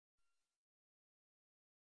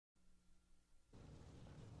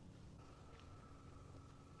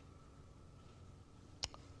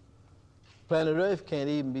Planet Earth can't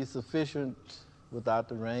even be sufficient without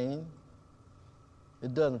the rain.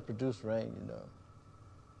 It doesn't produce rain, you know.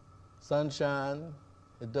 Sunshine,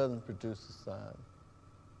 it doesn't produce the sun.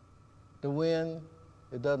 The wind,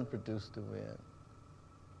 it doesn't produce the wind.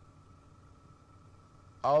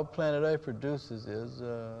 All planet Earth produces is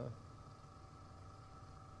the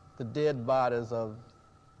dead bodies of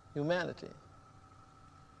humanity.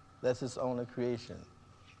 That's its only creation.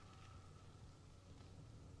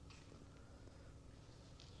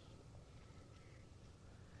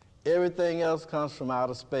 Everything else comes from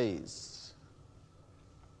outer space,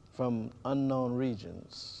 from unknown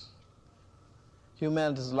regions.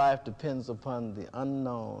 Humanity's life depends upon the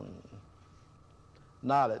unknown.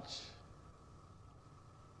 Knowledge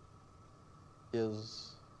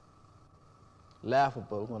is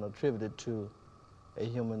laughable when attributed to a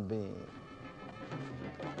human being.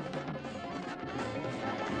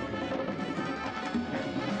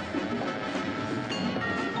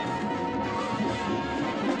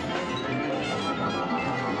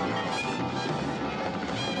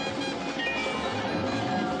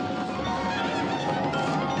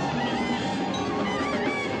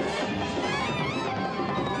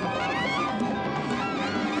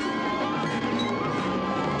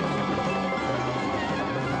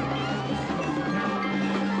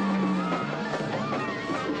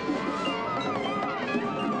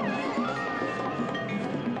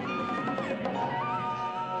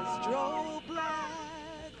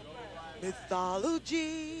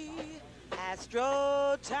 Mythology,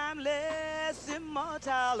 astro, timeless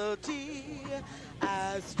immortality,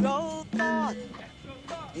 astro thought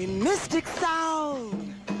in mystic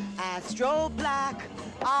sound, astro black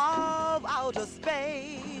of outer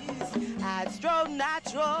space, astro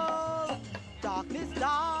natural, darkness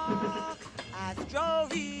dark, astro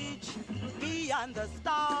reach beyond the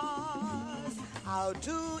stars, how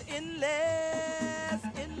to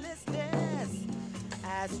endlessness,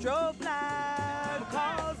 astro black,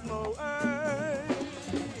 cosmo earth.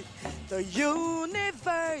 The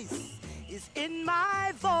universe is in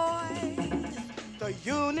my voice. The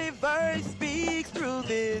universe speaks through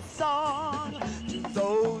this song to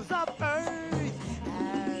those of earth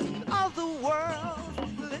and of the world.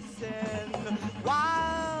 Listen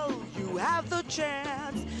while you have the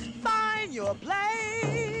chance. Find your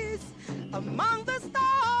place among the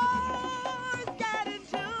stars. Get in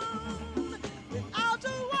tune with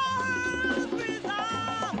outer worlds. Breathe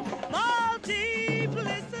out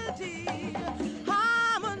multiplicity,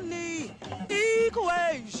 harmony,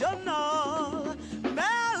 equational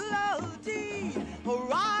melody,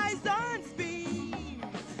 horizons beam,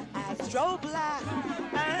 astro black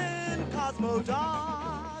and cosmo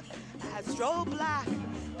dark, astro black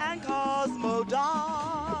and cosmo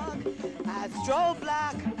dark, astro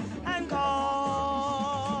black and cosmo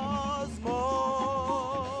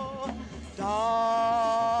dark.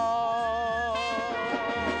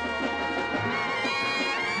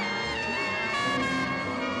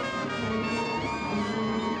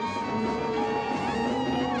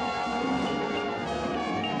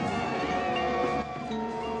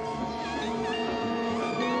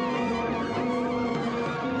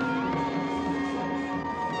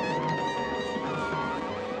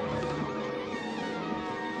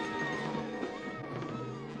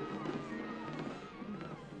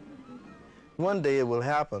 One day it will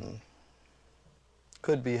happen,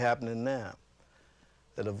 could be happening now,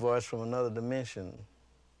 that a voice from another dimension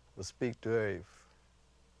will speak to Earth.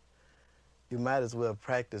 You might as well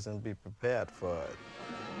practice and be prepared for it.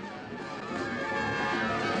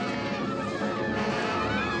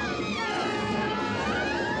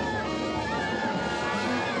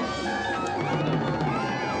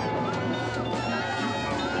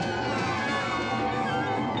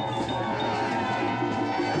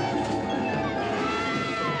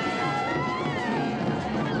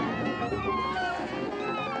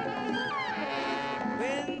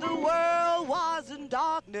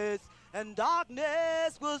 And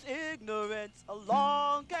darkness was ignorance,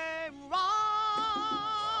 along came wrong.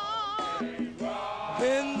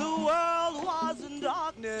 When the world was in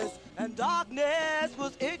darkness and darkness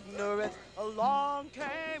was ignorance, along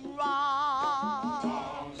came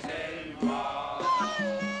wrong. The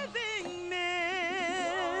living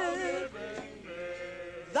myth,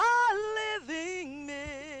 the living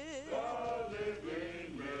myth,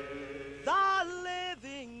 the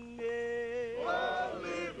living myth.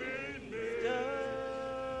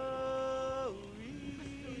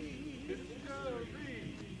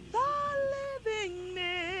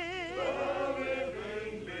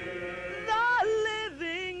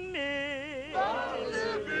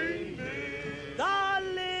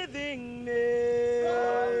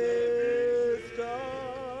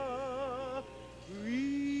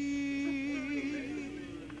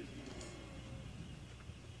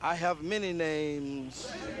 I have many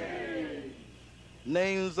names.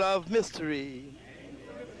 Names of mystery.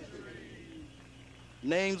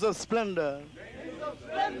 Names of splendor.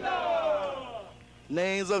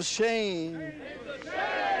 Names of shame.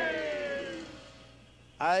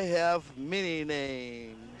 I have many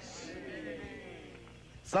names.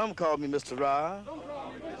 Some call me Mr. Ra.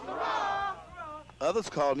 Others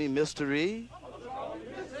call me Mystery.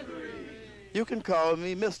 You can call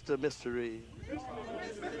me Mr. Mystery.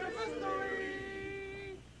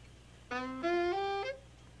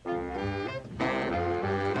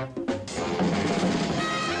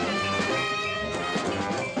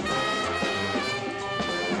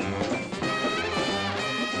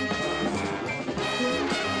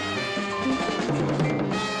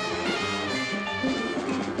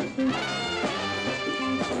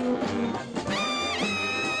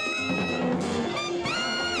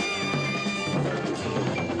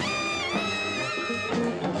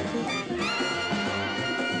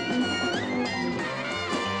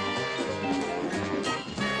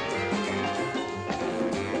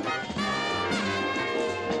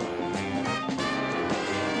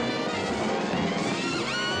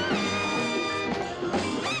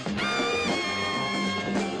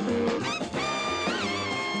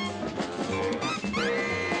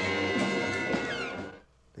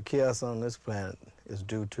 The chaos on this planet is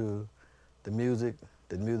due to the music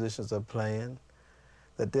that musicians are playing,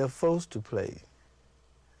 that they're forced to play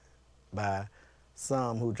by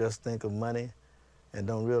some who just think of money and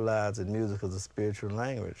don't realize that music is a spiritual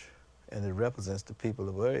language and it represents the people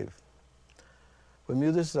of Earth. When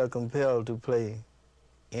musicians are compelled to play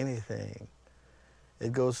anything,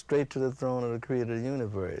 it goes straight to the throne of the creator of the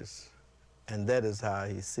universe, and that is how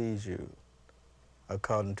he sees you,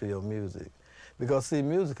 according to your music. Because, see,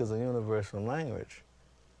 music is a universal language,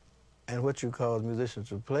 and what you cause musicians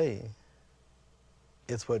to play,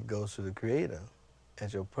 it's what goes to the creator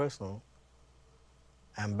as your personal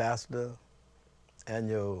ambassador and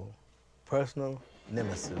your personal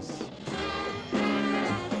nemesis.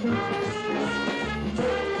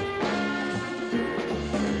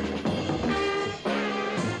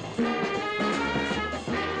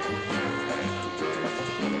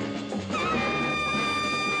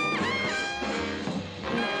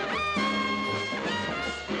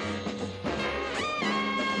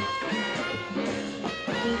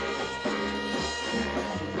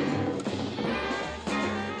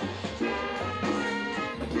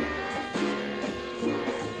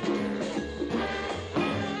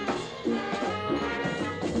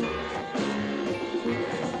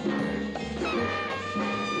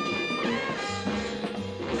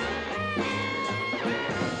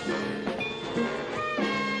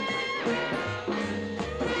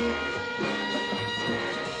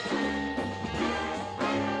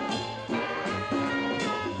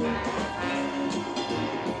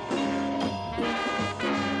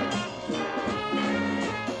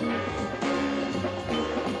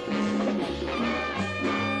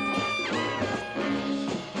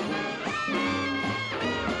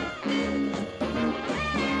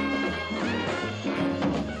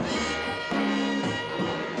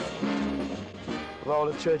 All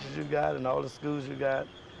the churches you got and all the schools you got,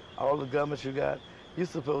 all the governments you got, you're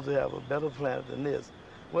supposed to have a better planet than this.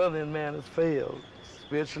 Well, then man has failed.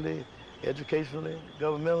 Spiritually, educationally,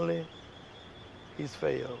 governmentally, he's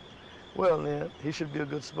failed. Well, then he should be a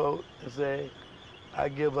good sport and say, I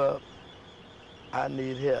give up, I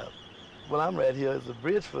need help. Well, I'm right here as a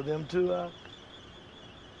bridge for them to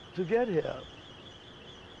get help.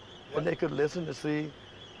 And they could listen to see,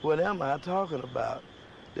 what am I talking about?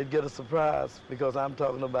 They'd get a surprise because I'm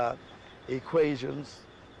talking about equations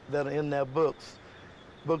that are in their books.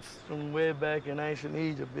 Books from way back in ancient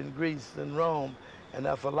Egypt, in Greece, and Rome, and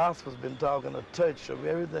our philosophers been talking a touch of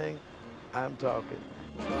everything I'm talking.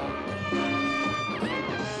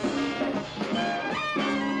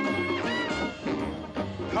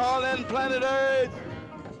 Calling planet Earth,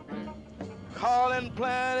 calling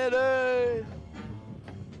planet Earth,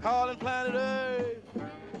 calling planet Earth.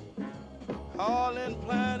 Calling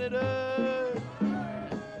planet Earth,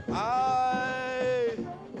 I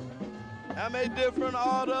am a different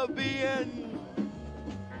order of being.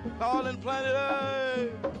 Calling planet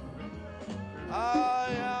Earth, I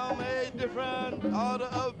am a different order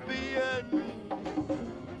of being.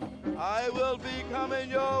 I will be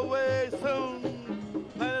coming your way soon,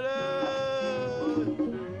 planet Earth.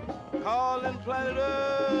 Calling planet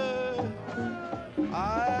Earth,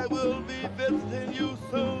 I will be visiting you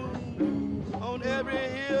soon. On every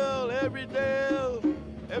hill, every dale,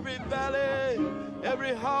 every valley,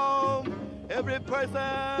 every home, every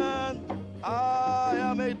person, I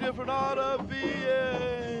am a different order of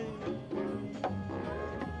being.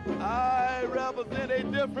 represent a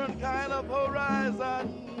different kind of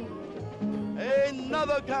horizon,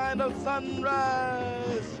 another kind of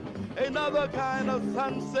sunrise, another kind of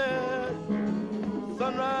sunset,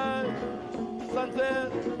 sunrise,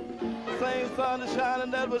 sunset, same sun is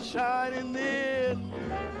shining that was shining then.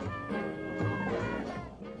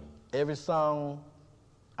 Every song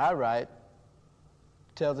I write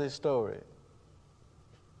tells a story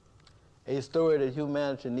that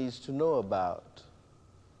humanity needs to know about.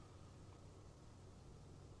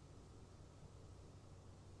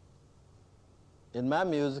 In my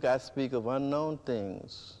music, I speak of unknown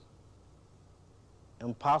things,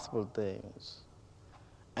 impossible things,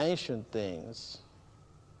 ancient things,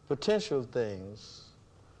 potential things.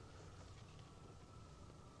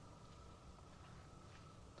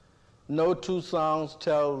 No two songs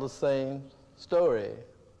tell the same story.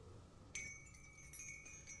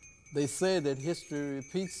 They say that history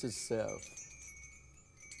repeats itself,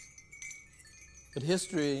 but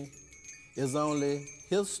history is only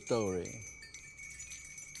his story.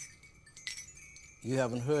 You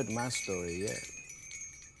haven't heard my story yet.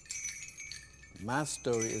 My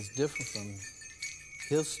story is different from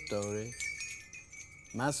his story.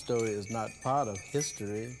 My story is not part of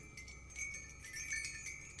history.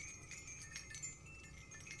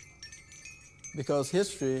 Because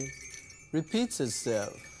history repeats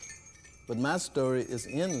itself, but my story is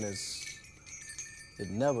endless.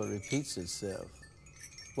 It never repeats itself.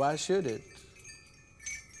 Why should it?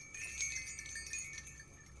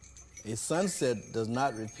 A sunset does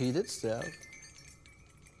not repeat itself.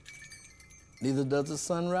 Neither does a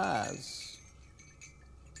sunrise.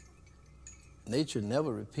 Nature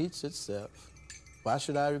never repeats itself. Why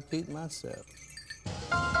should I repeat myself?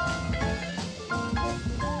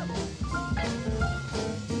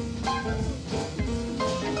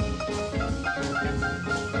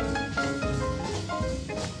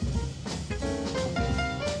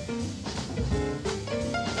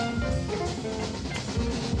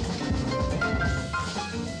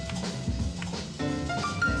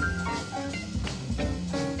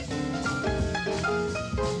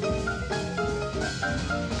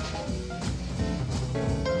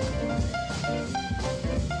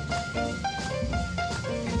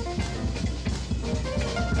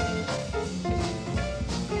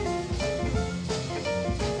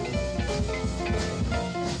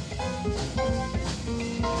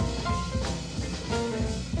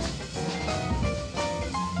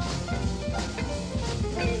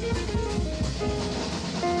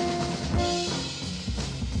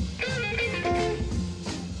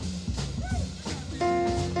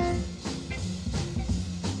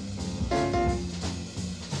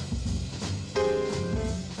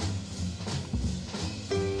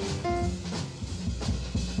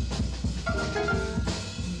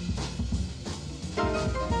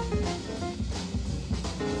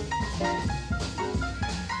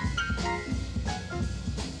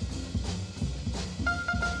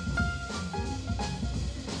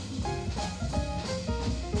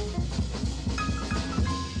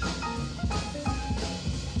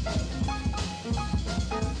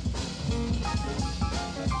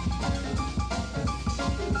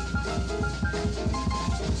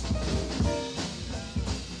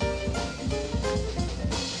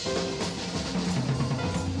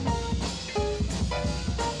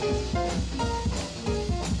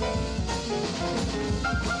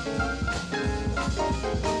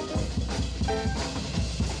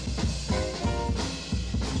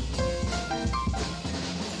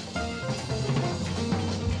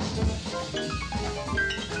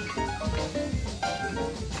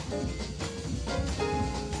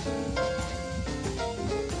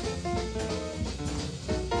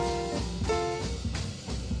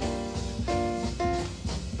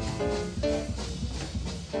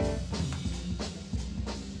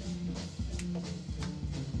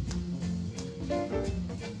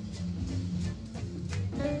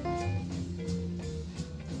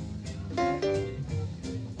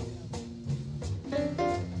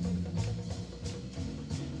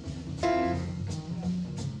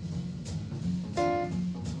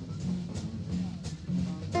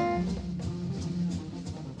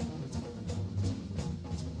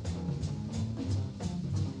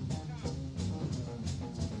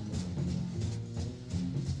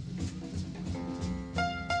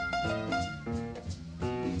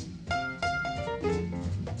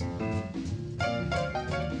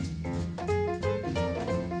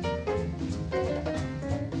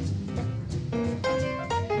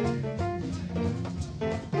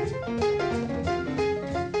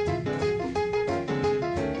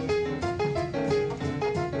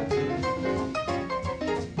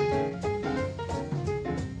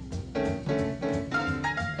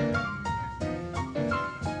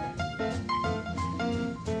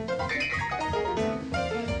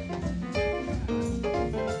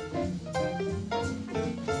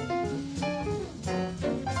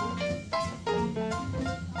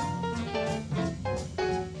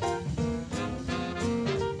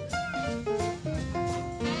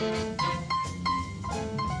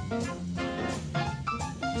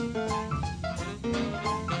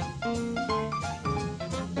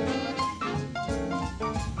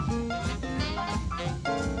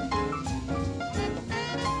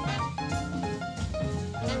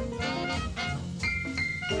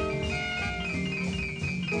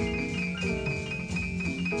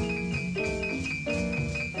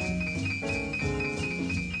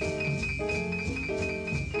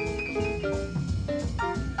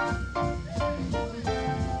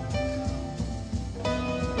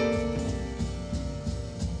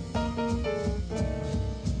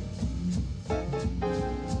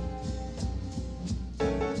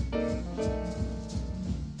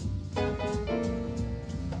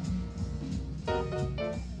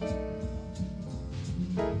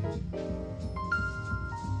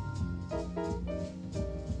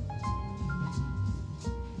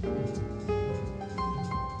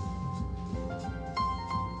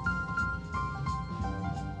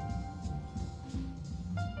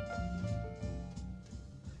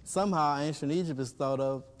 Somehow ancient Egypt is thought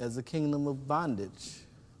of as a kingdom of bondage.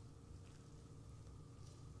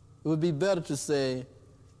 It would be better to say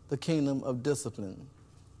the kingdom of discipline,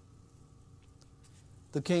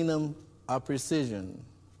 the kingdom of precision,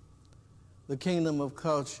 the kingdom of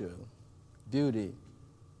culture, beauty,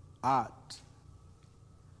 art. It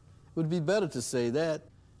would be better to say that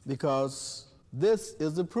because this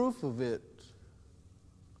is the proof of it.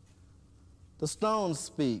 The stones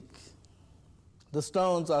speak. The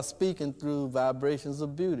stones are speaking through vibrations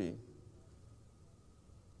of beauty,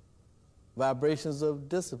 vibrations of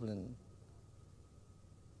discipline,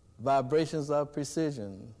 vibrations of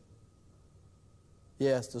precision.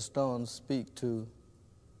 Yes, the stones speak to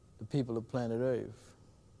the people of planet Earth.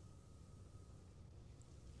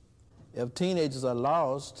 If teenagers are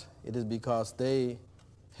lost, it is because they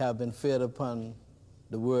have been fed upon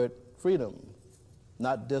the word freedom,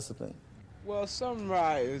 not discipline. Well,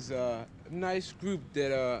 Sunrise is a nice group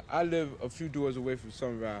that I live a few doors away from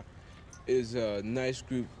Sunrise. Is a nice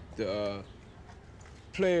group. The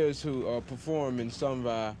players who perform in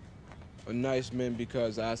Sunrise are nice men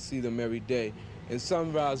because I see them every day. And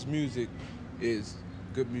Sunrise music is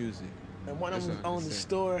good music. And one of them own the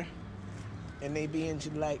store, and they be into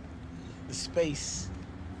like the space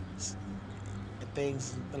and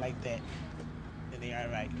things like that. And they are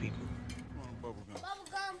right people.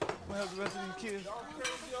 What have the rest of these kids?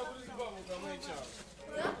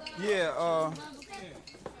 Yeah,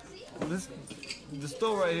 the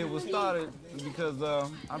store right here was started because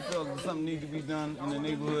I felt that something needed to be done in the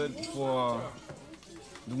neighborhood for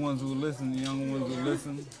the ones who listen, the young ones who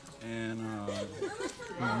listen, and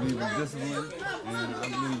who believe in discipline. And I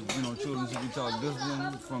believe, children should be taught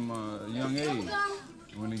discipline from a young age.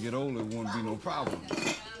 When they get older, it won't be no problem.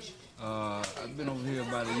 I've been over here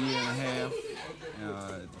about a year and a half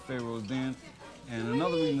at the Pharaoh's Den. And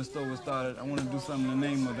another reason the store was started, I want to do something in the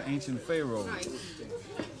name of the ancient pharaohs.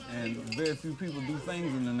 And very few people do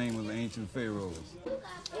things in the name of the ancient pharaohs.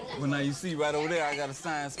 Well, now you see right over there, I got a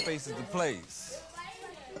sign, Spaces to Place.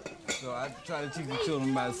 So I try to teach the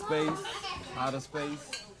children about space, outer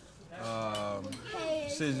space,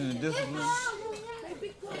 precision and discipline.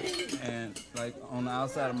 And like on the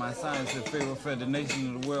outside of my sign, it said Pharaoh fed the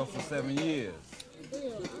nation of the world for 7 years.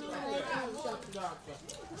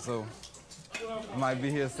 So I might be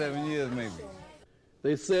here 7 years maybe.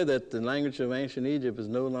 They said that the language of ancient Egypt is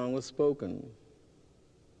no longer spoken.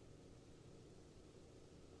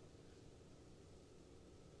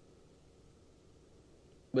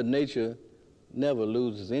 But nature never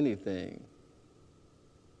loses anything.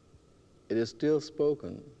 It is still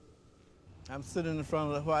spoken. I'm sitting in front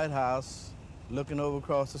of the White House, looking over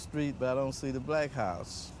across the street, but I don't see the Black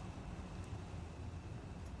House.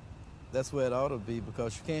 That's where it ought to be,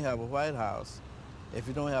 because you can't have a White House if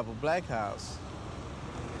you don't have a Black House.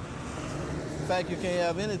 In fact, you can't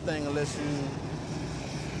have anything unless you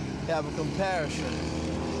have a comparison.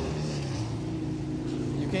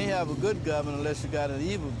 You can't have a good government unless you got an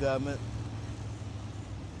evil government.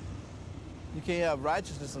 You can't have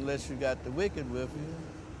righteousness unless you got the wicked with you.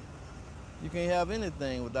 You can't have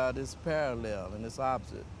anything without this parallel and this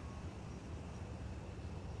opposite.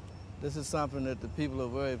 This is something that the people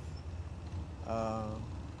of Earth are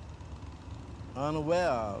unaware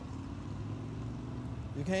of.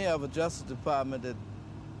 You can't have a Justice Department that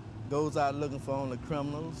goes out looking for only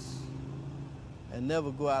criminals and never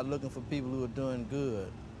go out looking for people who are doing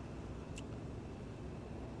good.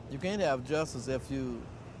 You can't have justice if you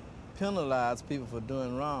penalize people for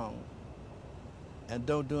doing wrong and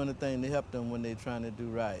don't do anything to help them when they're trying to do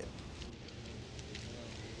right.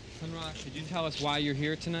 Sunrise, could you tell us why you're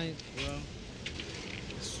here tonight? Well,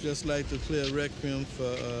 it's just like to play a requiem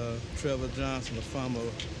for Trevor Johnson, a former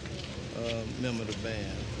member of the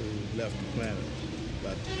band who left the planet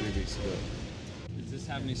about 3 weeks ago. Does this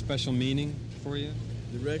have any special meaning for you?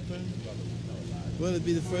 The requiem? Well, it'd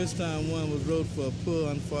be the first time one was wrote for a poor,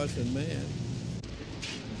 unfortunate man.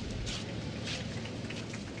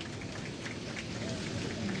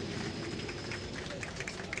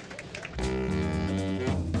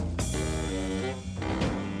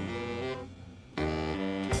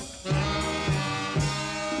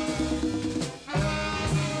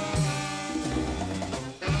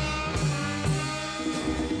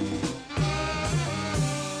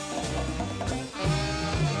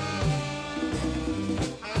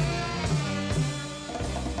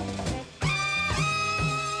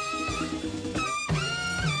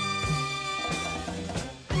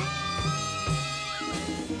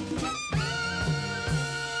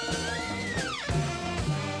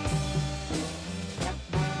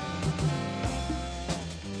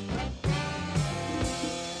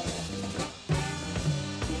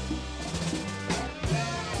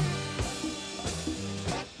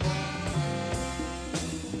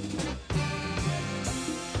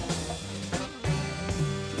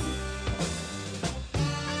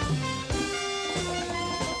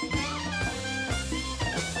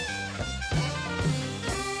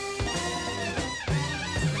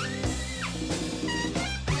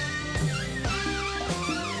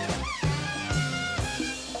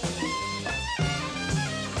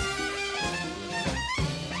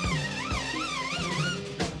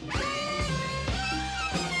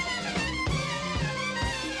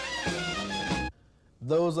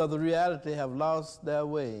 Those of the reality have lost their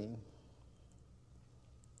way.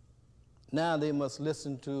 Now they must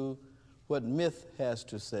listen to what myth has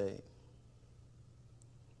to say.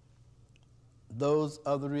 Those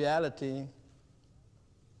of the reality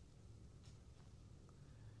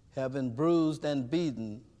have been bruised and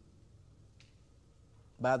beaten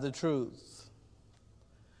by the truth.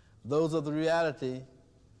 Those of the reality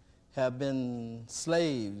have been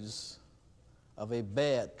slaves of a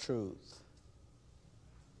bad truth.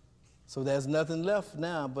 So there's nothing left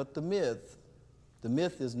now but the myth. The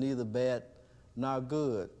myth is neither bad nor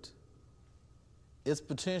good. Its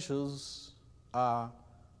potentials are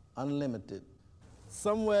unlimited.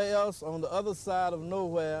 Somewhere else on the other side of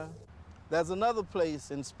nowhere, there's another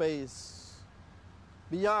place in space,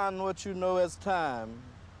 beyond what you know as time,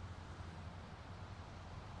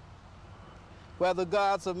 where the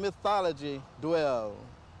gods of mythology dwell.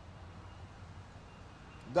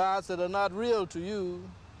 Gods that are not real to you.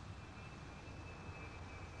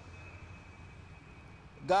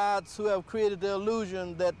 Gods who have created the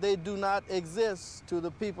illusion that they do not exist to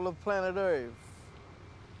the people of planet Earth.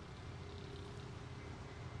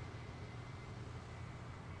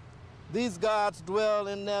 These gods dwell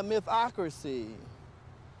in their mythocracy,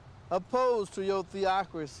 opposed to your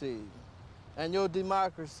theocracy and your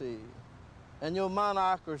democracy and your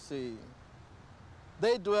monarchy.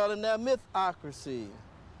 They dwell in their mythocracy,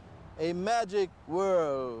 a magic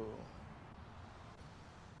world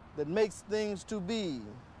that makes things to be.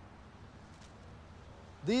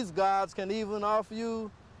 These gods can even offer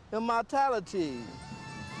you immortality.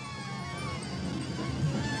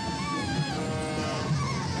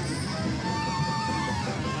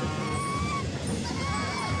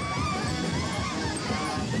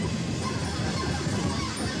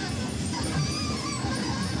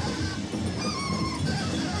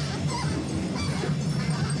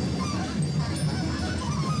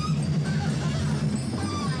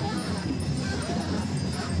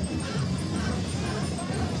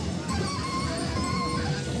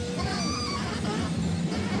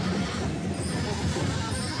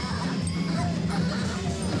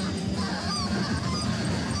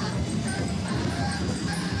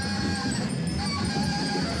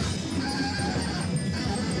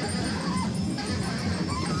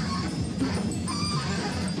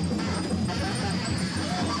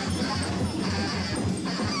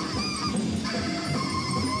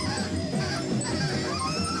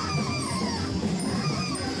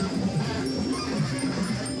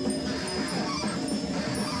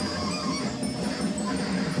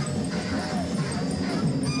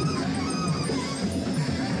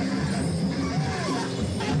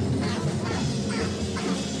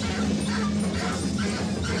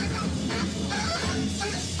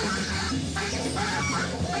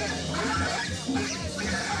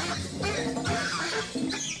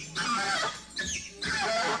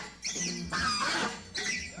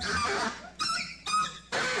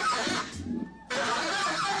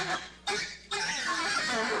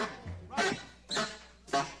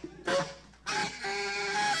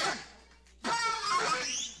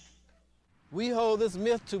 We hold this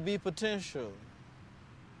myth to be potential.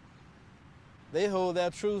 They hold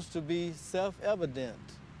their truths to be self-evident.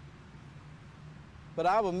 But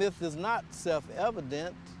our myth is not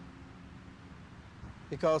self-evident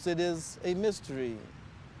because it is a mystery.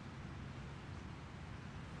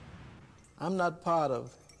 I'm not part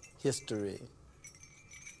of history.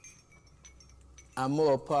 I'm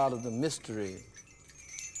more a part of the mystery,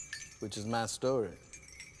 which is my story.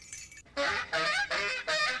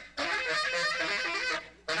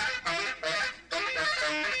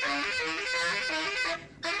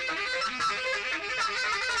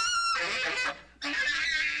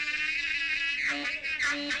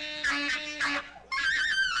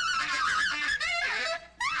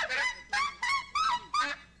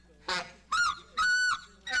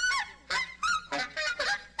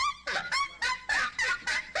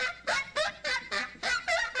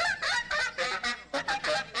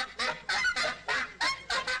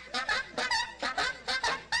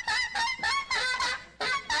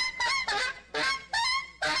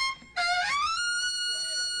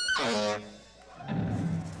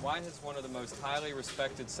 Why has one of the most highly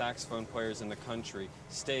respected saxophone players in the country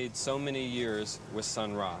stayed so many years with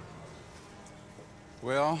Sun Ra?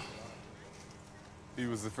 Well, he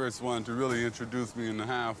was the first one to really introduce me in the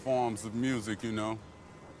higher forms of music, you know,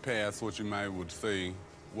 past what you might would say,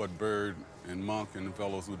 what Bird and Monk and the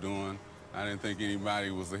fellows were doing. I didn't think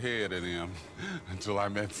anybody was ahead of them until I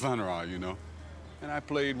met Sun Ra, you know. And I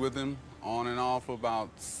played with him on and off for about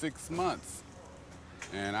 6 months.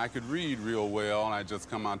 And I could read real well. I just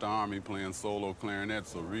come out the Army playing solo clarinet,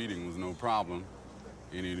 so reading was no problem.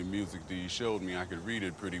 any of the music that he showed me. I could read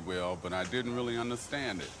it pretty well, but I didn't really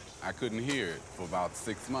understand it. I couldn't hear it for about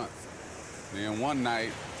 6 months. Then one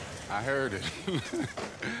night, I heard it.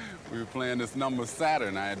 We were playing this number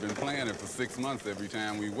Saturn. I had been playing it for 6 months every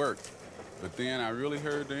time we worked. But then I really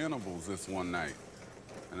heard the intervals this one night.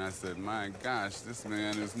 And I said, my gosh, this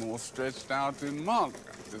man is more stretched out than Monk.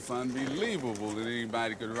 It's unbelievable that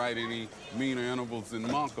anybody could write any meaner intervals than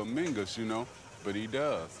Monk or Mingus, you know, but he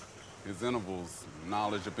does. His intervals,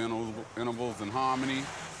 knowledge of intervals and harmony,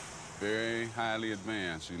 very highly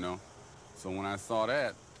advanced, you know. So when I saw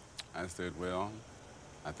that, I said, well,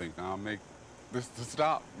 I think I'll make this to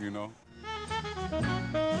stop, you know.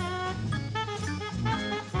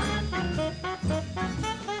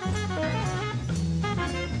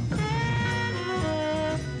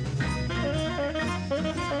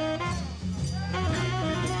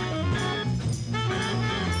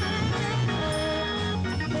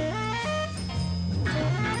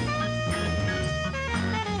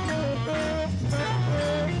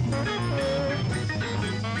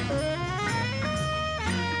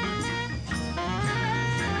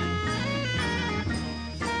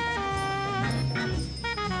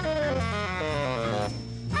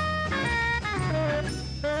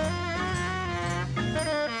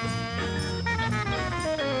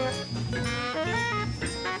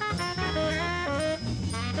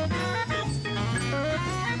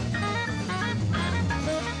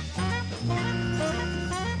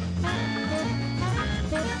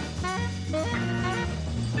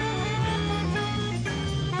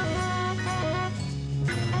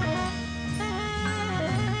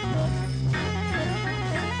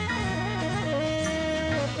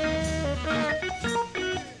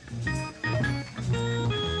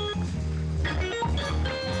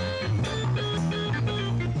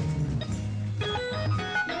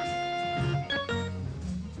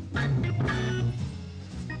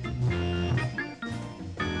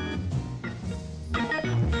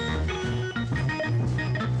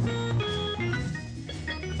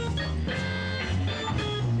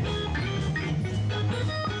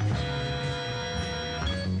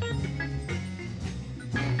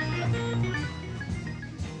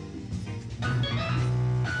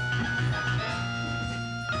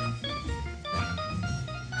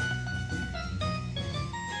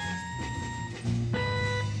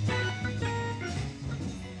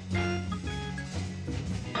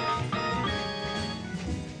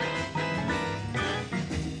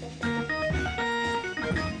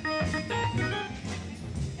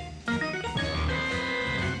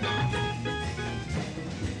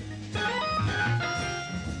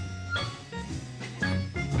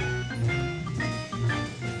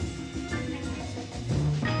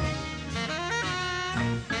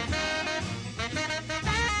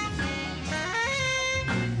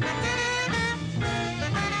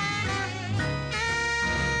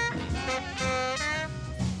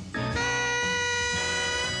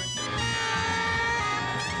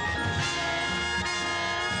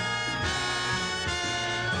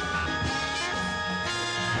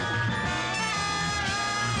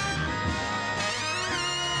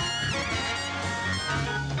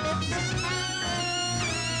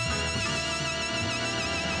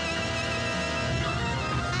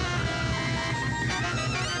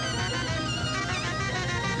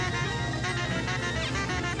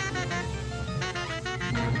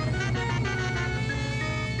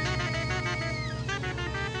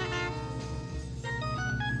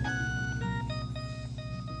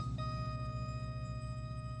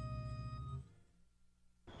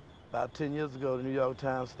 About 10 years ago, the New York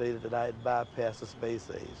Times stated that I had bypassed the space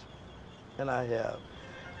age, and I have.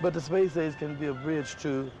 But the space age can be a bridge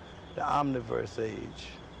to the omniverse age.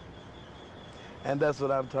 And that's what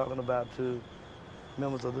I'm talking about to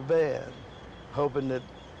members of the band, hoping that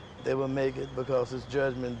they will make it because it's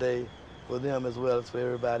Judgment Day for them as well as for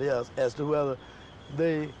everybody else, as to whether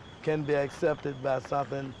they can be accepted by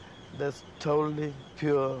something that's totally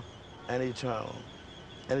pure and eternal.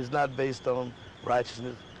 And it's not based on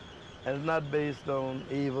righteousness, and it's not based on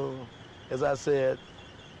evil. As I said,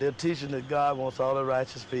 they're teaching that God wants all the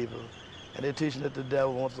righteous people, and they're teaching that the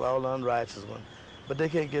devil wants all the unrighteous ones. But they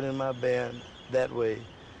can't get in my band that way.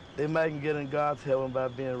 They might get in God's heaven by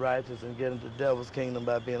being righteous and get into the devil's kingdom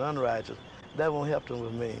by being unrighteous. That won't help them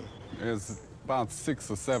with me. There's about 6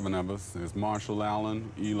 or 7 of us. There's Marshall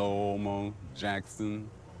Allen, Elo Olmo, Jackson,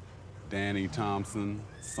 Danny Thompson,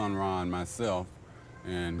 Sun Ra, and myself,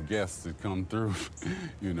 and guests that come through,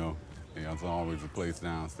 you know. There's always a place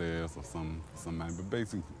downstairs or somebody, but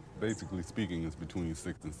basically speaking, it's between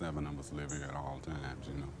 6 and 7 of us live here at all times,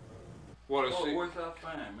 you know. What a what's our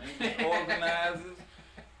fine, man? Organizers,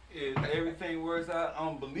 everything works out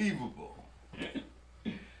unbelievable.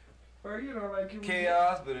 Well, you know, like you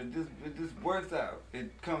Chaos, but it just works out.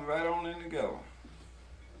 It comes right on in together.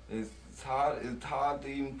 It's hard to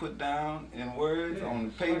even put down in words on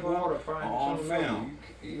the paper or on film.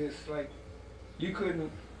 It's like you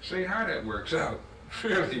couldn't say how that works out.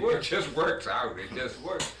 Really, it just works out. It just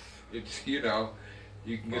works. It's, you know,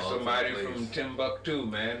 you can get somebody from Timbuktu,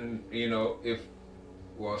 man, and you know,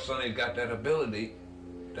 Sonny got that ability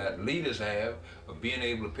that leaders have of being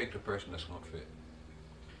able to pick the person that's gonna fit.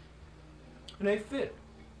 And they fit.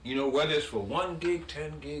 You know, whether it's for 1 gig,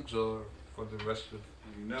 10 gigs, or for the rest of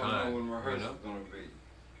you never know when rehearsal's gonna be.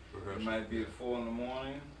 It might be at 4 in the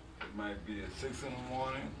morning, it might be at 6 in the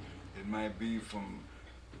morning, it might be from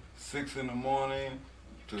 6 in the morning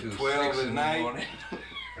to 12 at night.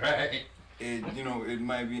 Right. It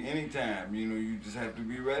might be any time. You know, you just have to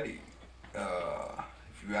be ready.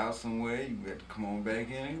 If you're out somewhere, you got to come on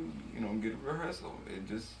back in, you know, get a rehearsal. It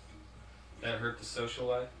just... That hurt the social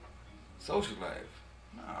life? Social life?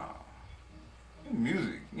 No.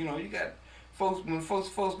 Music. You know, you got folks, when folks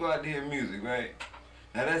go out to hear music, right?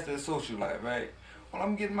 Now that's their social life, right? Well,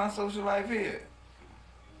 I'm getting my social life here.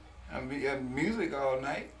 I'm music all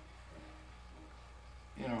night.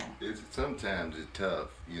 You know. Sometimes it's tough,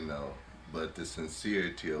 you know, but the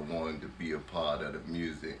sincerity of wanting to be a part of the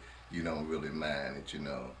music, you don't really mind it, you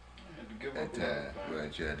know. At times,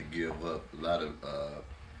 right? You had to give up a lot of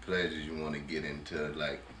pleasures you want to get into,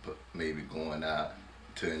 like maybe going out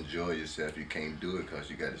to enjoy yourself. You can't do it because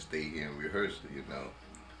you got to stay here and rehearse, you know.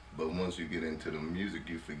 But once you get into the music,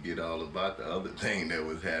 you forget all about the other thing that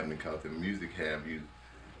was happening because the music have you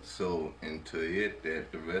so into it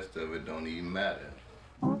that the rest of it don't even matter.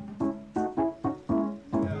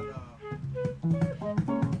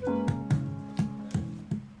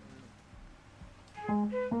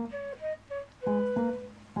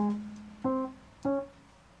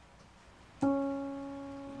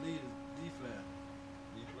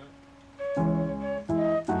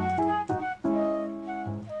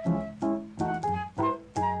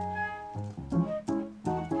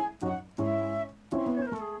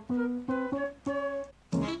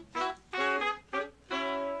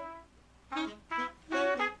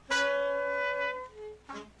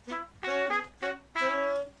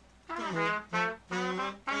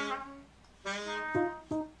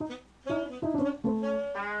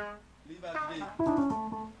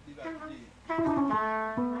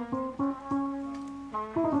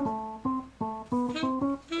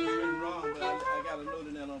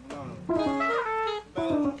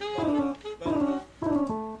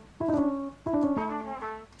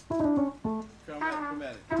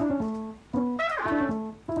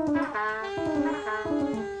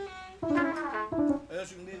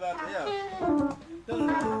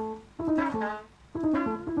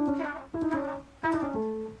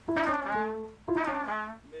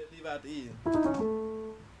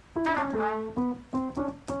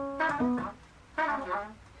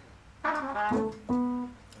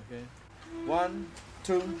 Okay. 1,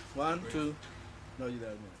 2, 1, 2. No, you got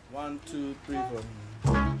it. 1, 2, 3, 4.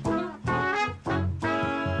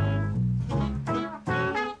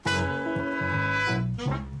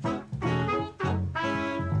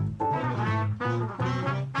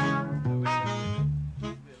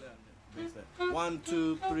 One,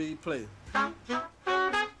 two, three, play.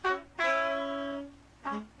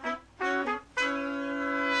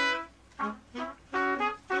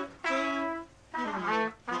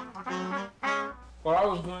 Well, I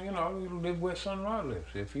was going, you know, you live where Sun Ra lives.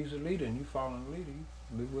 If he's a leader and you follow the leader, you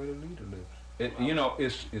live where the leader lives. You know,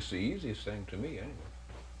 it's the easiest thing to me anyway.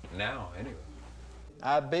 Now, anyway.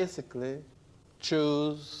 I basically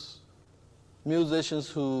choose musicians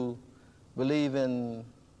who believe in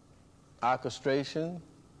orchestration,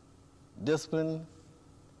 discipline,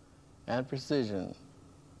 and precision.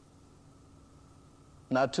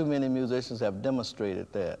 Not too many musicians have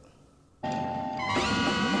demonstrated that.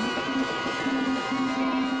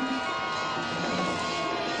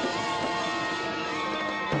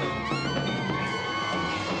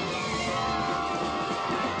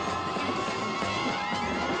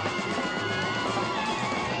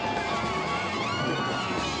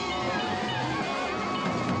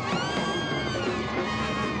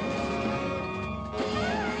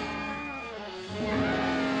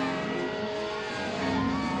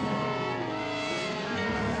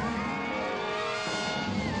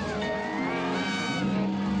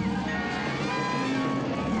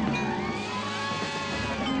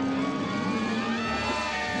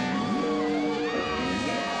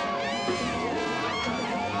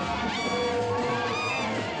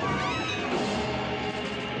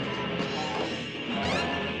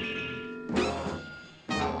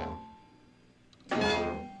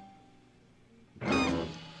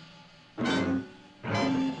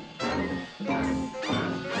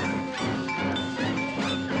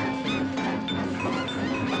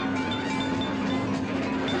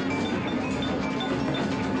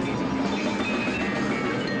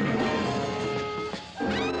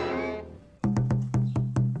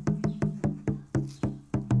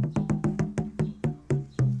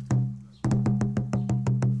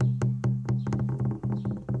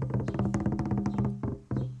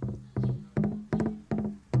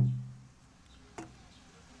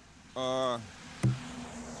 I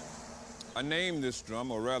named this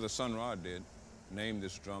drum, or rather Sun Ra did, named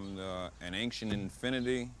this drum an Ancient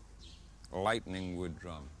Infinity lightning wood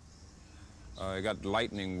drum. It got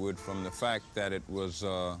lightning wood from the fact that it was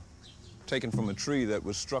taken from a tree that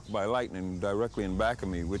was struck by lightning directly in back of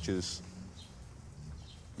me, which is,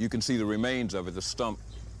 you can see the remains of it, the stump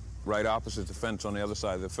right opposite the fence on the other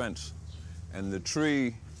side of the fence. And the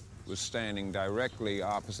tree was standing directly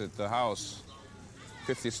opposite the house,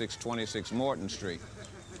 5626 Morton Street.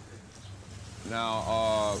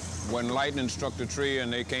 Now, when lightning struck the tree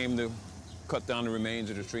and they came to cut down the remains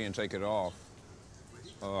of the tree and take it off,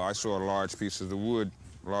 I saw a large piece of the wood,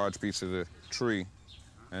 large piece of the tree,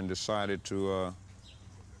 and decided to,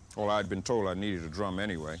 well, I'd been told I needed a drum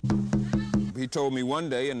anyway. He told me one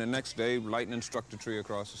day, and the next day, lightning struck the tree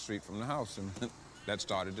across the street from the house, and that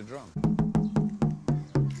started the drum.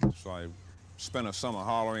 So I spent a summer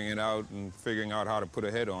hollowing it out and figuring out how to put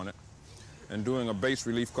a head on it, and doing a bas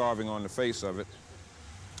relief carving on the face of it,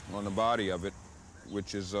 on the body of it,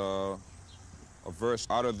 which is a verse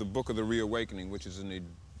out of the Book of the Reawakening, which is an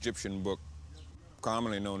Egyptian book,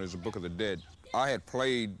 commonly known as the Book of the Dead. I had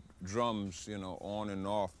played drums, you know, on and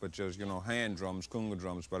off, but just, you know, hand drums, kunga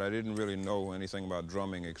drums, but I didn't really know anything about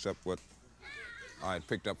drumming except what I had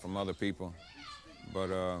picked up from other people. But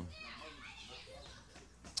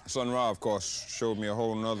Sun Ra, of course, showed me a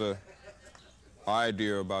whole nother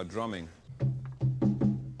idea about drumming.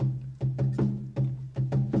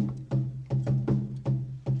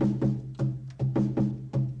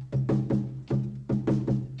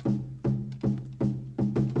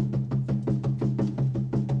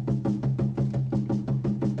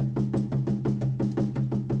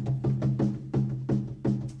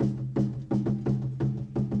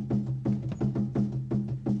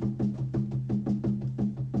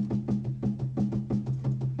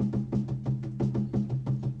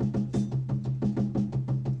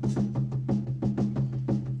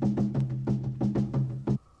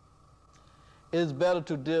 It's better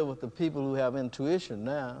to deal with the people who have intuition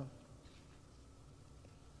now.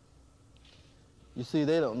 You see,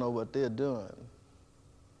 they don't know what they're doing.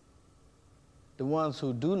 The ones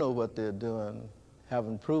who do know what they're doing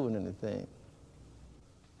haven't proven anything.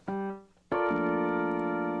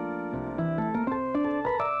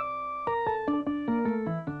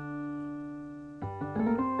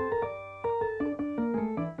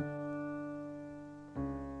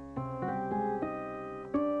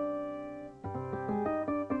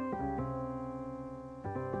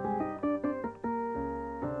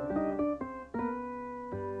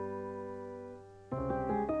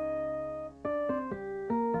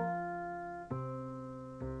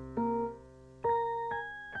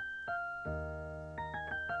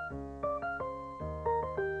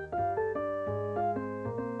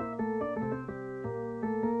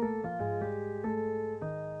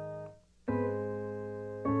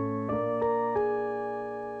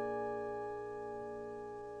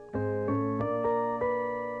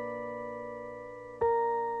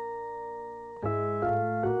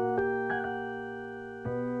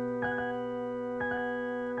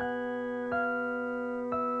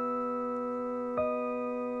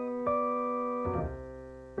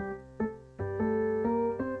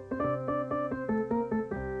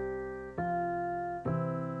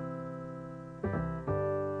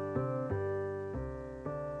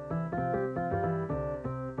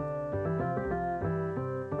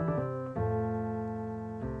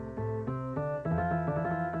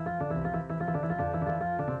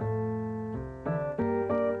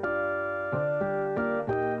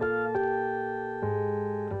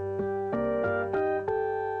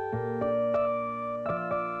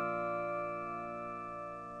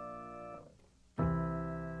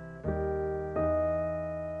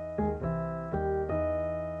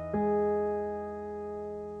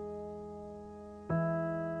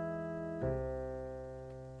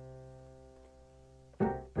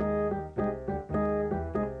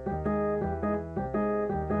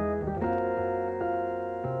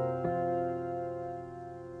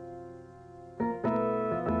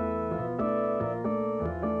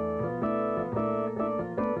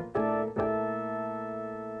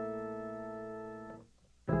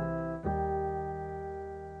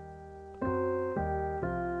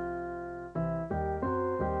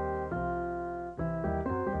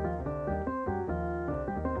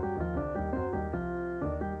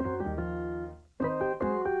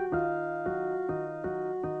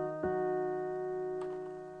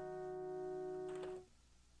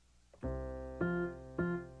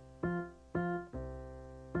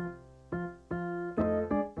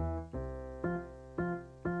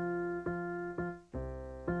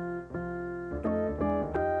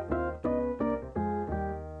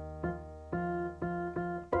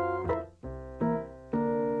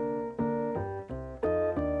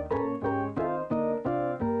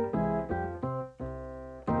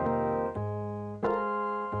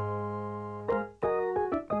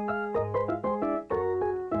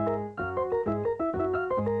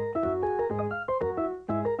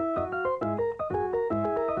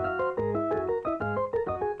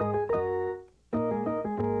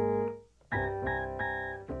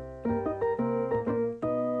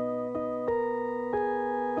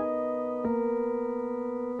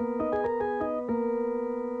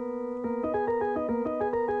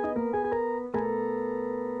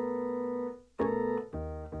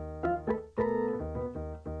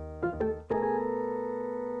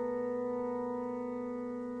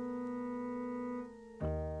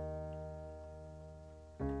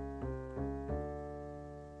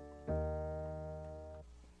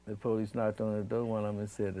 police knocked on the door. One of them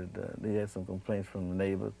said that they had some complaints from the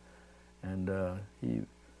neighbors, and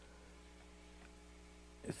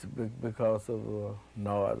it's because of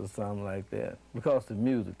noise or something like that. Because of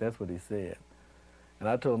music, that's what he said. And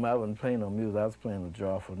I told him I wasn't playing no music, I was playing a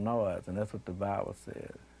joyful noise, and that's what the Bible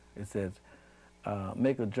said. It says,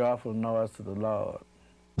 make a joyful noise to the Lord.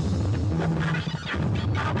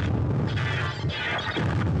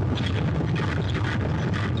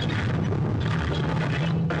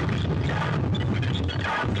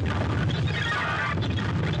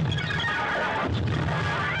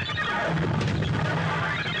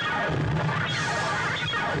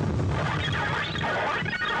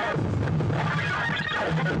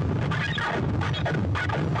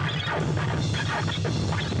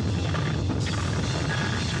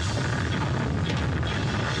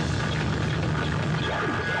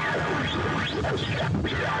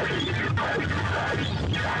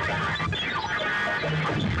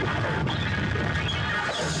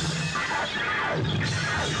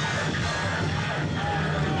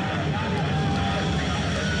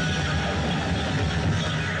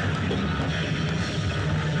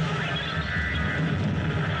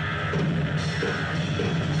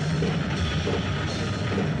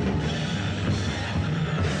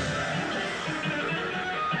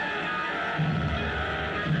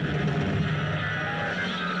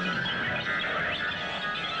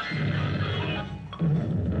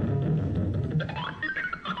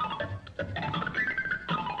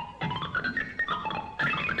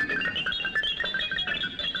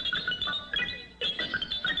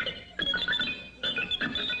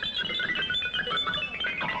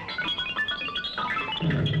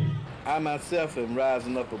 I myself am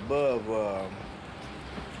rising up above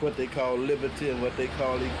what they call liberty and what they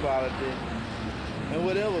call equality. And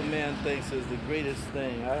whatever man thinks is the greatest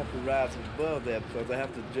thing, I have to rise above that because I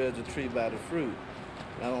have to judge a tree by the fruit.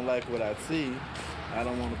 I don't like what I see. I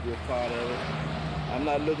don't want to be a part of it. I'm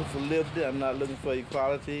not looking for liberty. I'm not looking for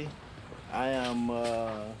equality. I am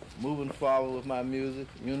moving forward with my music,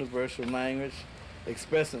 universal language,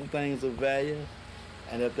 expressing things of value.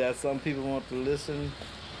 And if there are some people who want to listen,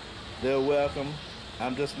 they're welcome.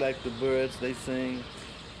 I'm just like the birds, they sing.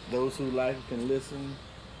 Those who like it can listen,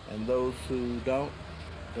 and those who don't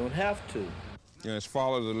have to. You know, it's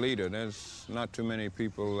follow the leader. There's not too many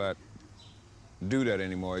people that do that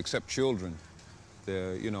anymore, except children.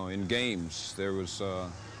 You know, in games, there was,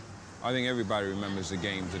 I think everybody remembers the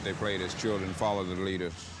games that they played as children, follow the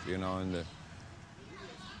leaders, you know, and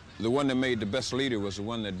the one that made the best leader was the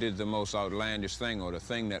one that did the most outlandish thing, or the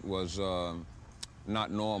thing that was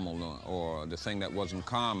not normal, or the thing that wasn't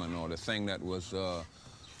common, or the thing that was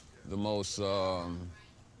the most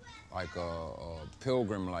like a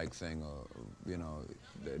pilgrim-like thing, or, you know,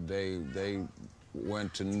 they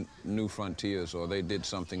went to new frontiers, or they did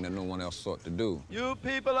something that no one else thought to do. You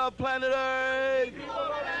people of planet Earth,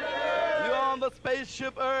 you're on the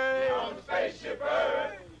spaceship Earth. You're on the spaceship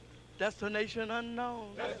Earth. Destination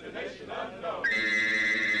unknown. Destination unknown.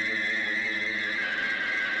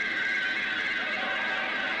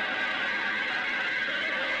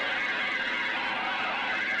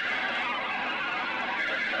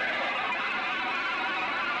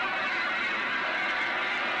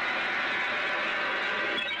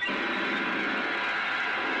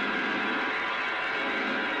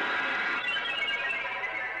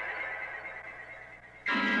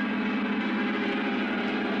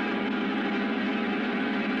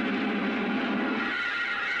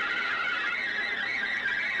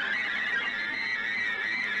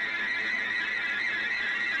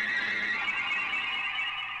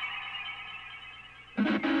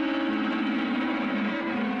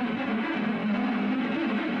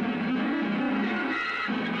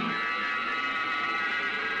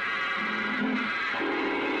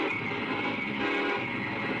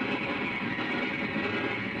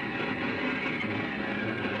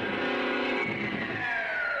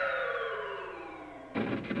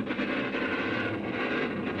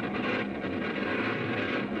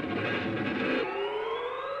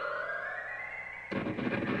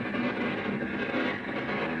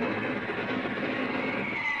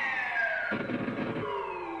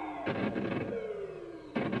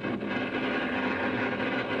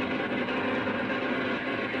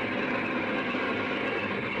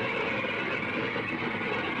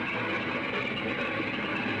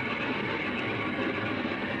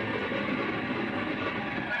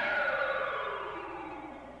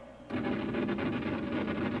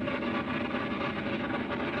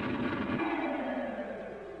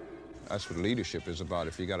 That's what leadership is about.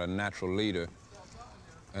 If you got a natural leader,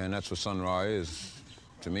 and that's what Sun Ra is,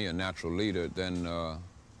 to me, a natural leader, then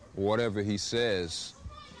whatever he says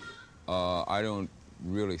I don't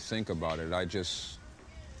really think about it. I just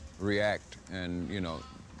react and,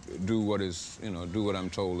 do what I'm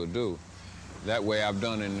told to do. That way I've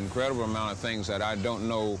done an incredible amount of things that I don't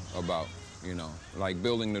know about, like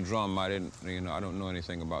building the drum. I don't know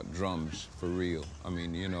anything about drums for real. I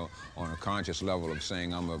mean, on a conscious level of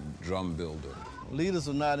saying I'm a drum builder. Leaders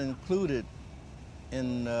are not included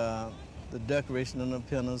in the Declaration of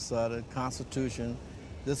Independence or the Constitution.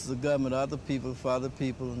 This is a government of the people, for the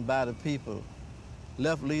people, and by the people.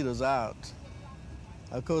 Left leaders out.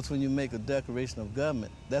 Of course, when you make a declaration of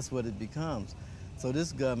government, that's what it becomes. So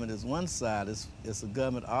this government is one side. It's a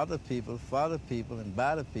government of the people, for the people, and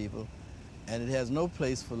by the people, and it has no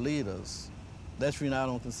place for leaders. That's the reason I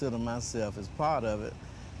don't consider myself as part of it,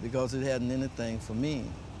 because it hadn't anything for me.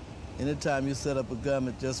 Anytime you set up a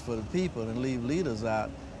government just for the people and leave leaders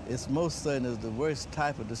out, it's most certain is the worst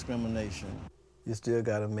type of discrimination. You still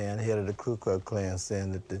got a man, head of the Ku Klux Klan,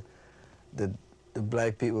 saying that the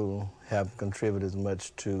black people have contributed as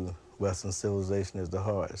much to Western civilization as the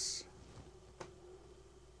horse.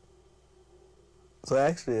 So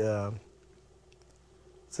actually,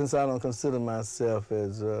 since I don't consider myself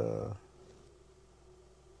as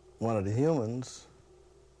one of the humans,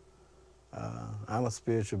 I'm a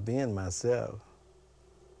spiritual being myself.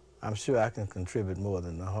 I'm sure I can contribute more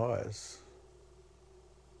than the horse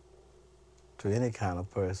to any kind of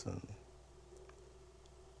person,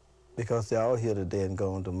 because they're all here today and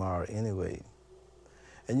gone tomorrow anyway.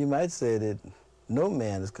 And you might say that no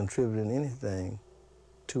man is contributing anything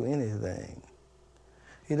to anything.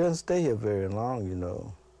 He doesn't stay here very long,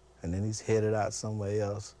 and then he's headed out somewhere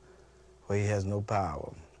else where he has no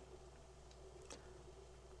power.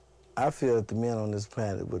 I feel that the men on this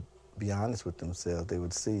planet would be honest with themselves. They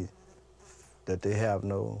would see that they have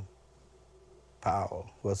no power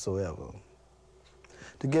whatsoever.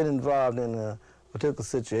 To get involved in a particular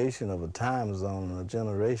situation of a time zone, a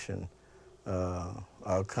generation,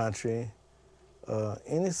 a country,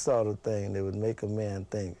 any sort of thing that would make a man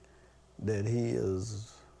think that he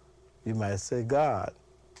is, you might say, God,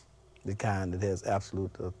 the kind that has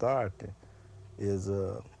absolute authority, is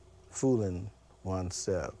fooling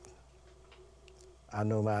oneself. I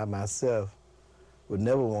know I myself would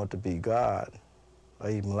never want to be God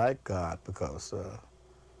or even like God, because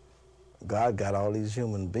God got all these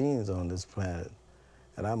human beings on this planet,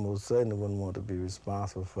 and I most certainly wouldn't want to be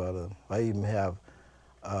responsible for them or even have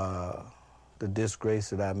the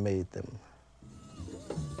disgrace that I made them.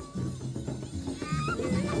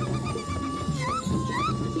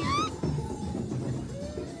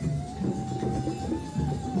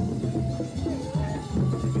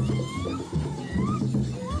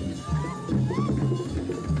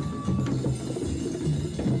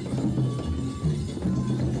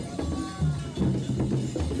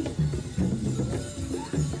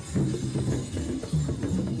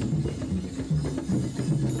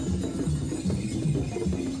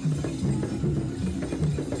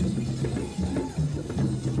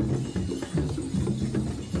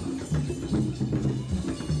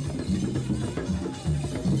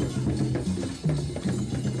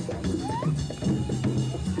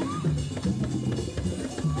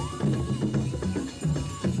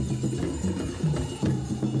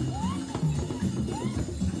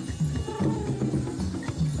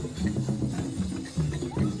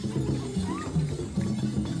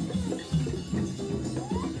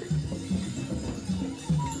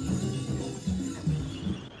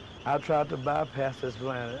 I tried to bypass this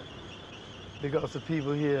planet because the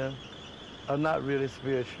people here are not really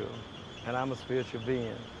spiritual, and I'm a spiritual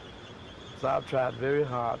being. So I've tried very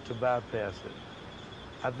hard to bypass it.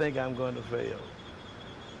 I think I'm going to fail,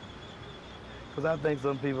 because I think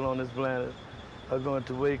some people on this planet are going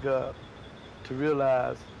to wake up to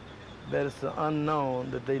realize that it's the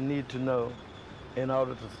unknown that they need to know in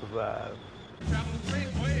order to survive.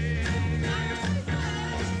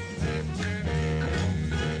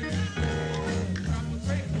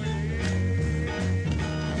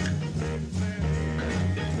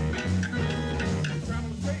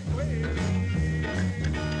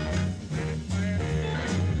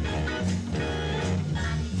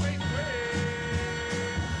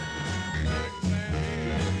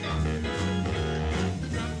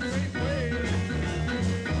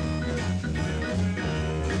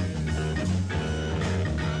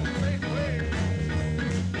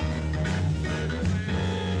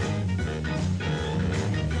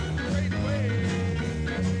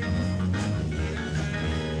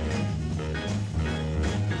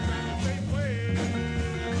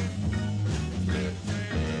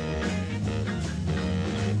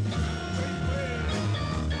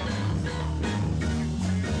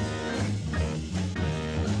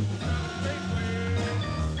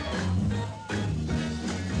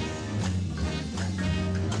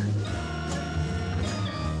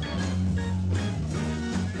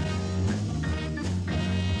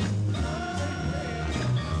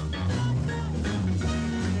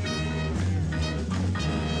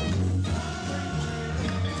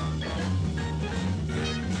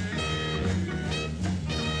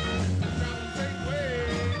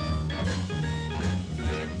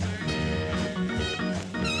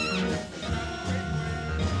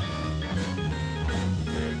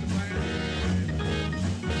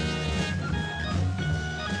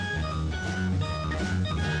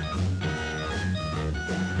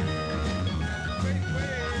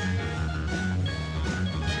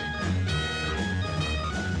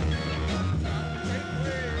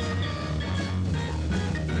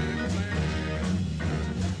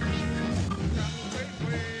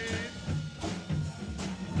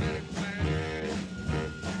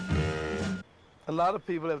 lot of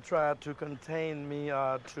people have tried to contain me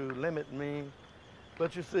or to limit me,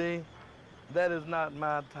 but you see, that is not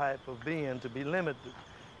my type of being, to be limited.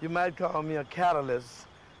 You might call me a catalyst.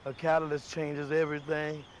 A catalyst changes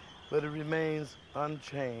everything, but it remains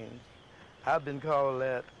unchanged. I've been called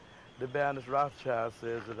that. The Baroness Rothschild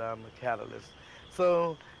says that I'm a catalyst.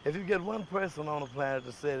 So if you get one person on the planet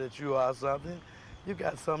to say that you are something, you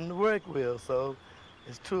got something to work with. So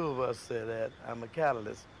it's two of us say that I'm a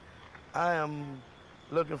catalyst. I am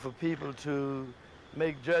looking for people to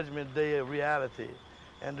make Judgment Day a reality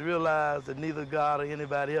and to realize that neither God or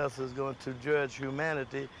anybody else is going to judge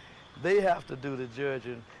humanity. They have to do the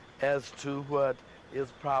judging as to what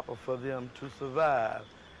is proper for them to survive.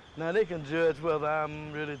 Now, they can judge whether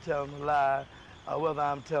I'm really telling a lie or whether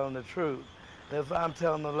I'm telling the truth. And if I'm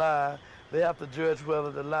telling a lie, they have to judge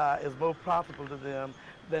whether the lie is more profitable to them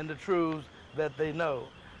than the truths that they know.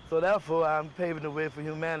 So therefore, I'm paving the way for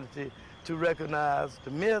humanity to recognize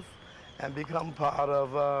the myth and become part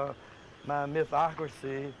of my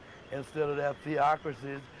mythocracy instead of their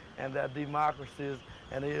theocracies and their democracies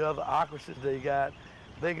and the other ocracies they got.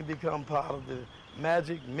 They can become part of the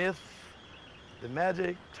magic myth, the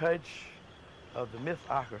magic touch of the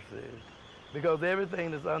mythocracies, because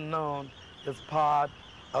everything that's unknown is part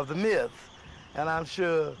of the myth. And I'm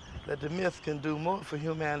sure that the myth can do more for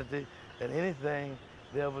humanity than anything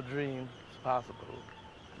they ever dreamed is possible.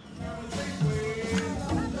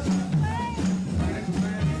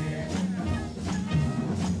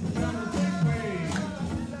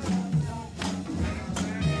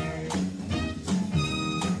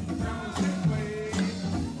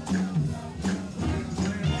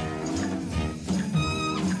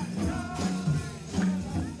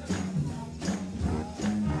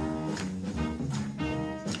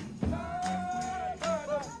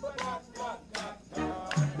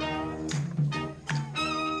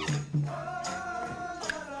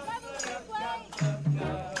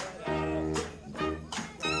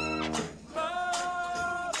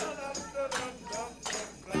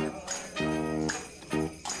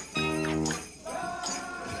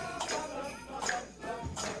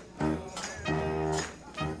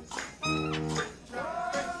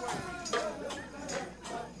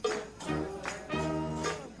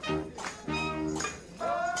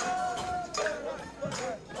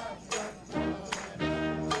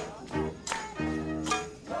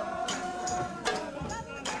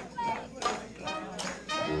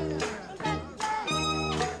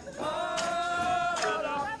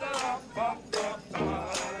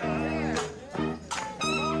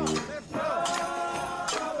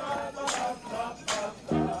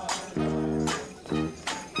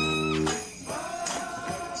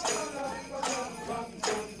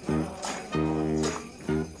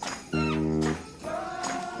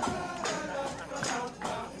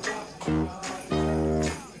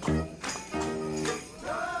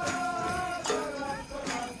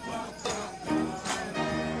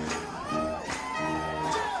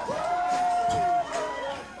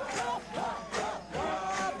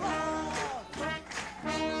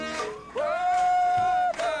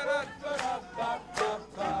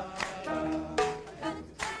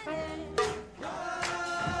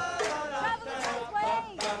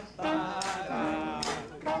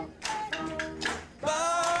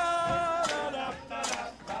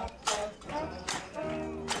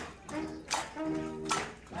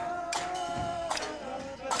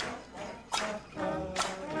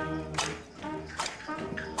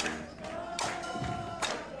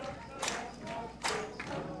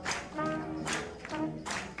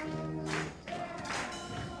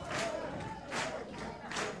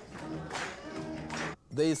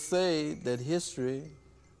 They say that history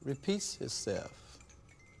repeats itself.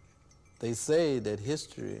 They say that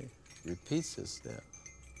history repeats itself.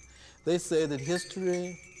 They say that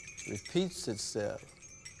history repeats itself.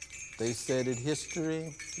 They say that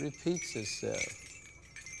history repeats itself,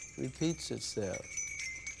 repeats itself.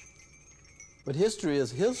 But history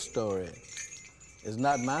is his story. It's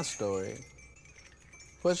not my story.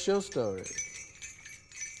 What's your story?